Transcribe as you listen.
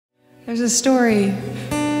There's a story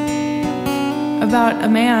about a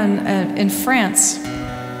man in France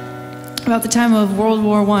about the time of World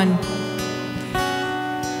War I.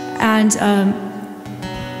 And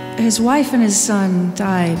his wife and his son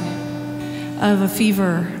died of a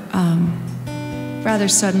fever rather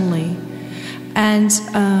suddenly. And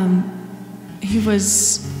he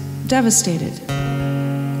was devastated.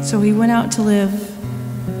 So he went out to live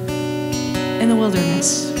in the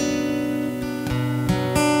wilderness.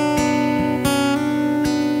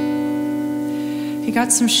 He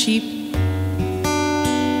got some sheep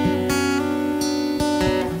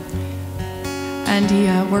and he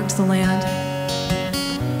worked the land.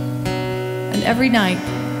 And every night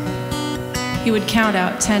he would count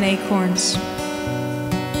out 10 acorns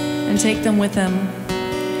and take them with him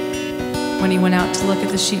when he went out to look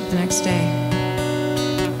at the sheep the next day.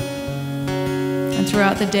 And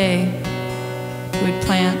throughout the day, he would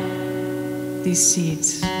plant these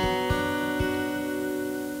seeds.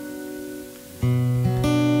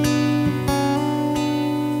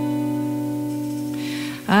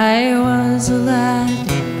 I was a lad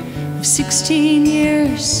of 16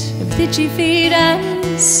 years, of itchy feet and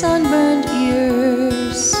sunburned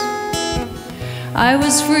ears. I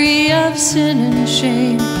was free of sin and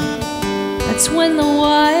shame. That's when the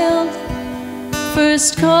wild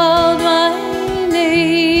first called my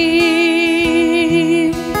name.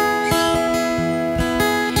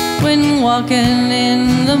 When walking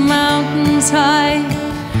in the mountains high,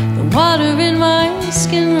 the water in my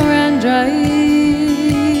skin ran dry.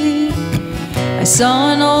 I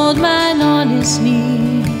saw an old man on his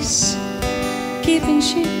knees, keeping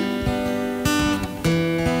sheep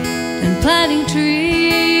and planting trees.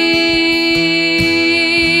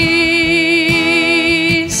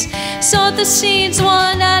 Sowed the seeds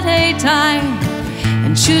one at a time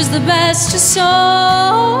and choose the best to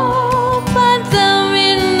sow. Plant them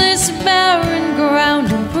in this barren ground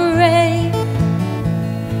and pray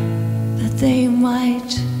that they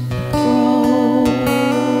might grow.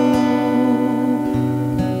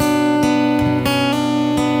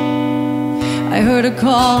 I heard her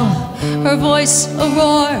call, her voice a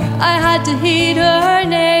roar. I had to heed, her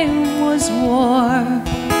name was War.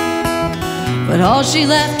 But all she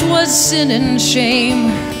left was sin and shame.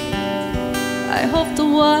 I hope the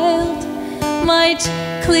wild might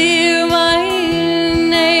clear my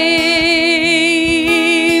name.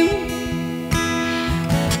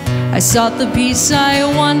 I sought the peace I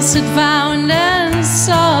once had found and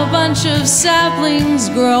saw a bunch of saplings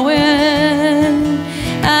growing.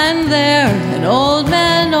 And there, an old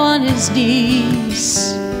man on his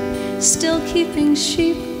knees, still keeping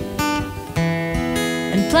sheep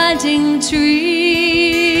and planting trees.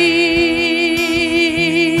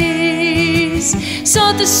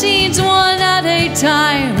 Sowed the seeds one at a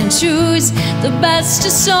time and choose the best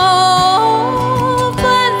to sow.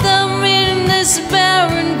 Plant them in this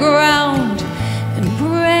barren ground and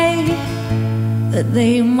pray that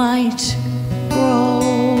they might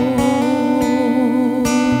grow.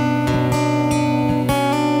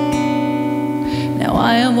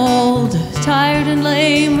 I am old, tired and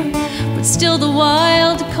lame, but still the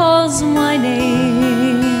wild calls my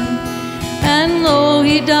name. And though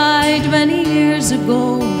he died many years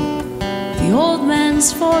ago, the old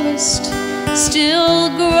man's forest still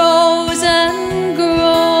grows and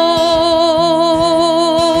grows.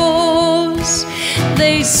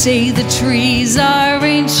 They say the trees are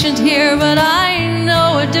ancient here, but I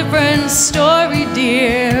know a different story,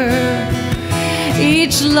 dear.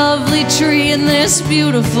 Each lovely tree in this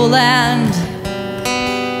beautiful land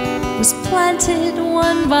was planted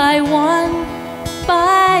one by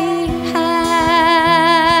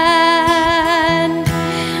hand.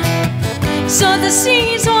 Sow the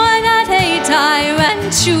seeds one at a time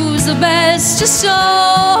and choose the best to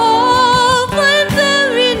sow.